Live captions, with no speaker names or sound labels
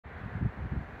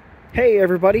Hey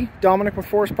everybody, Dominic with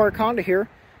Forest Park Honda here.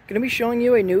 Going to be showing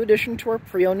you a new addition to our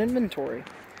pre-owned inventory.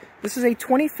 This is a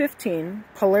 2015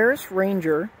 Polaris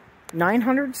Ranger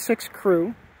 906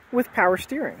 Crew with power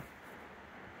steering.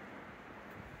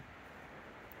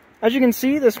 As you can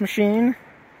see, this machine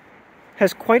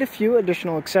has quite a few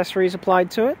additional accessories applied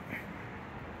to it,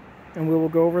 and we will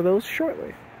go over those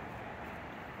shortly.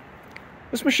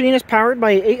 This machine is powered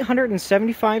by a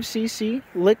 875cc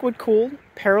liquid-cooled,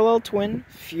 parallel twin,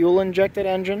 fuel-injected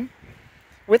engine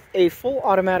with a full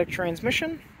automatic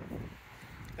transmission,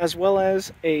 as well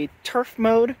as a turf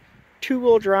mode,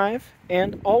 two-wheel drive,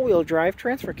 and all-wheel drive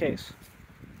transfer case.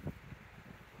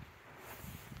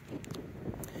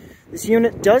 This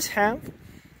unit does have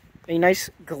a nice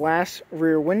glass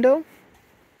rear window,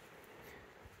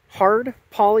 hard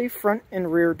poly front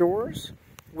and rear doors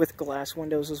with glass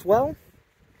windows as well,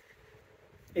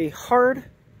 a hard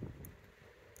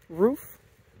roof,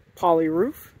 poly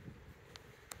roof,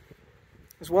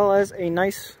 as well as a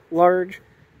nice large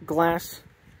glass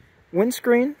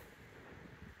windscreen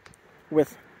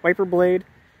with wiper blade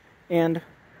and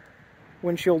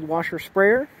windshield washer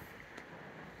sprayer.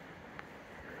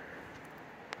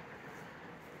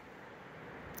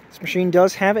 This machine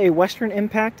does have a Western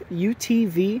Impact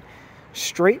UTV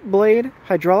straight blade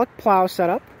hydraulic plow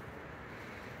setup.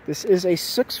 This is a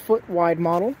 6-foot wide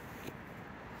model.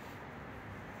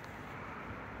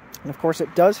 And of course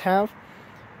it does have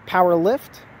power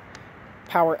lift,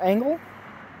 power angle,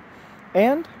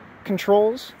 and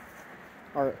controls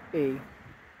are a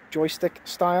joystick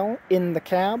style in the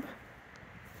cab.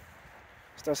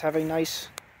 This does have a nice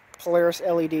Polaris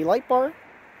LED light bar,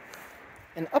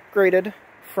 an upgraded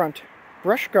front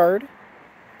brush guard,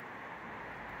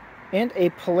 and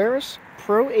a Polaris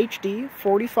Pro HD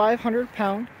 4,500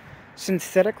 pound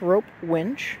synthetic rope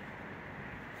winch.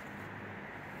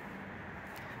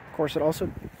 Of course, it also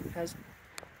has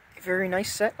a very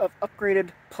nice set of upgraded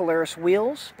Polaris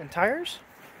wheels and tires.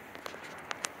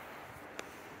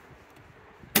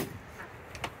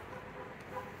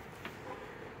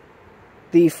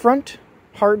 The front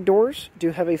hard doors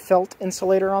do have a felt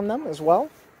insulator on them as well.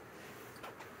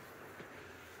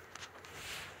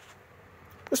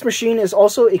 This machine is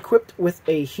also equipped with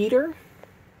a heater.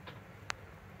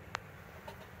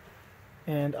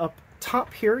 And up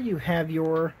top here you have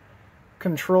your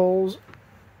controls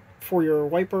for your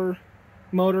wiper,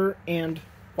 motor, and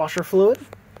washer fluid.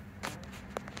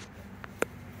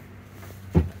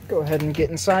 Go ahead and get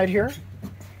inside here.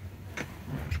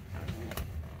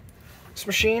 This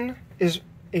machine is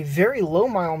a very low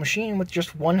mile machine with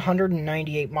just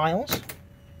 198 miles.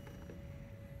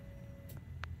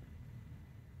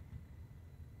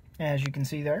 As you can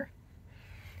see there.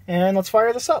 And let's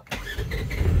fire this up.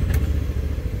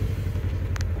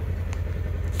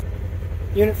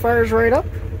 Unit fires right up.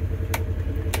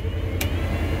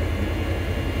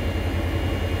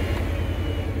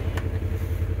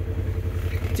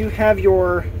 You do have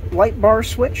your light bar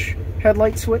switch,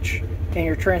 headlight switch, and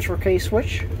your transfer case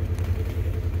switch.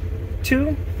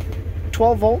 Two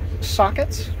 12-volt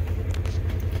sockets,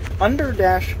 under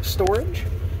dash storage,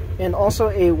 and also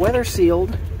a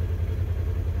weather-sealed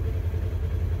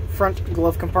front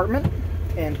glove compartment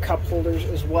and cup holders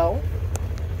as well.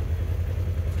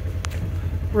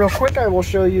 Real quick, I will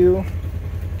show you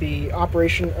the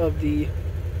operation of the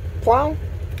plow.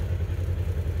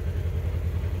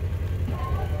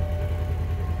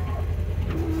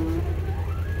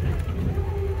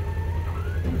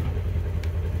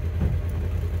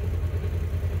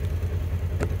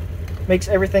 Makes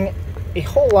everything a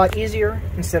whole lot easier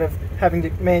instead of having to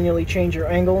manually change your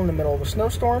angle in the middle of a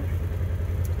snowstorm.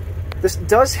 This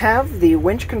does have the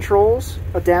winch controls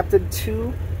adapted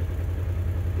to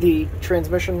the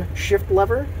transmission shift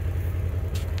lever.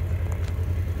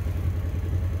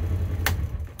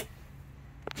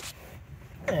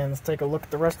 And let's take a look at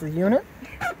the rest of the unit.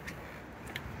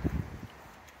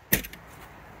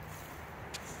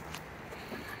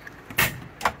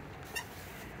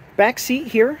 Back seat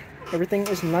here, everything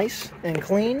is nice and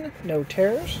clean, no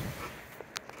tears.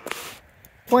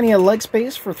 Plenty of leg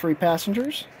space for 3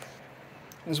 passengers,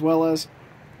 as well as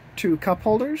 2 cup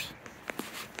holders.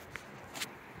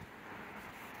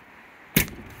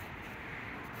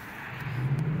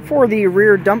 For the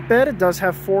rear dump bed, it does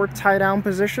have 4 tie-down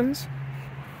positions,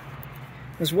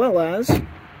 as well as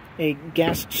a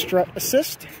gas strut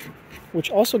assist, which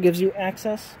also gives you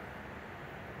access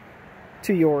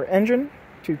to your engine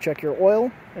to check your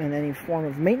oil and any form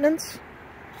of maintenance.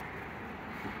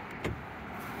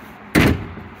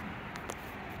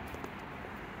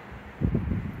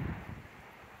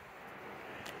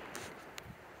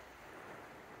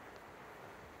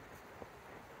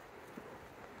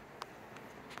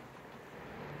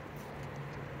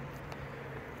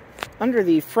 Under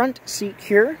the front seat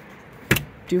here,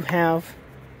 do have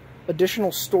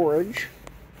additional storage.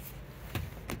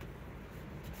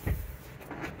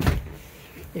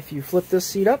 If you flip this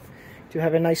seat up, you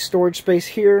have a nice storage space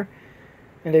here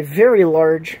and a very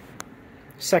large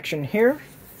section here.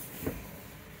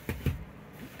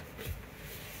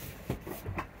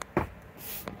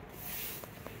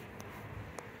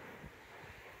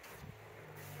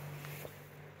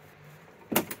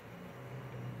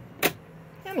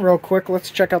 And real quick,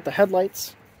 let's check out the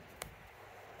headlights.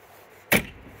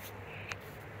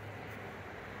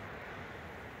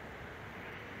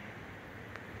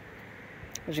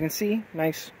 As you can see,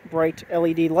 nice bright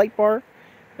LED light bar,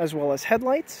 as well as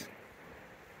headlights.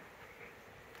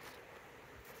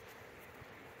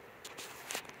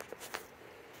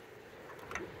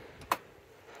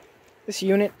 This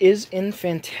unit is in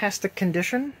fantastic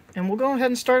condition, and we'll go ahead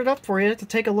and start it up for you to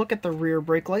take a look at the rear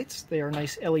brake lights. They are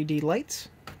nice LED lights.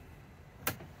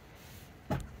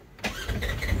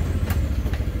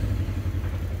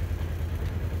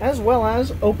 As well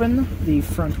as open the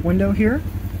front window here.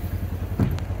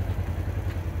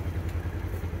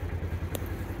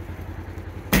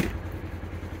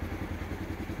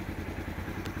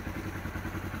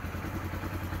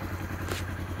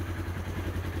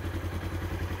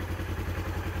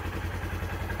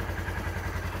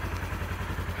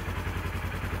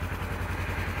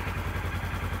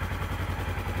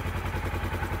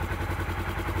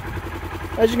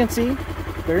 As you can see,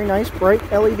 very nice bright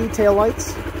LED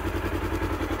taillights.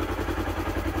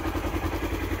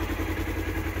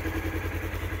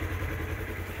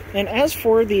 And as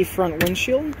for the front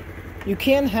windshield, you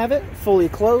can have it fully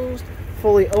closed,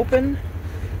 fully open,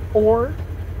 or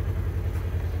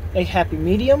a happy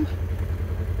medium.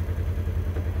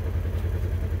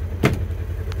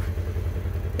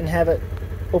 And have it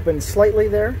open slightly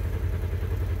there.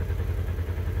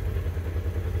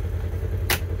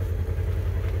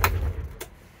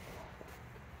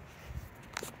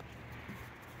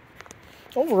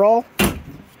 Overall,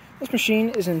 this machine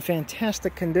is in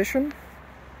fantastic condition,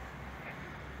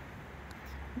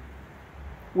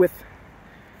 with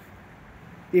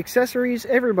the accessories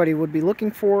everybody would be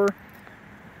looking for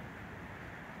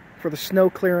the snow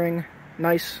clearing,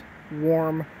 nice,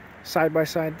 warm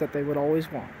side-by-side that they would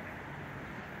always want.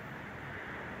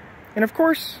 And of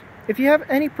course, if you have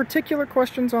any particular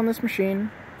questions on this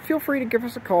machine, feel free to give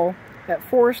us a call at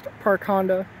Forest Park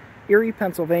Honda, Erie,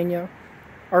 Pennsylvania.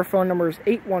 Our phone number is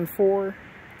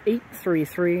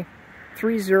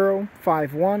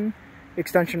 814-833-3051,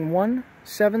 extension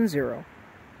 170.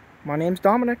 My name's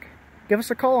Dominic. Give us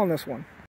a call on this one.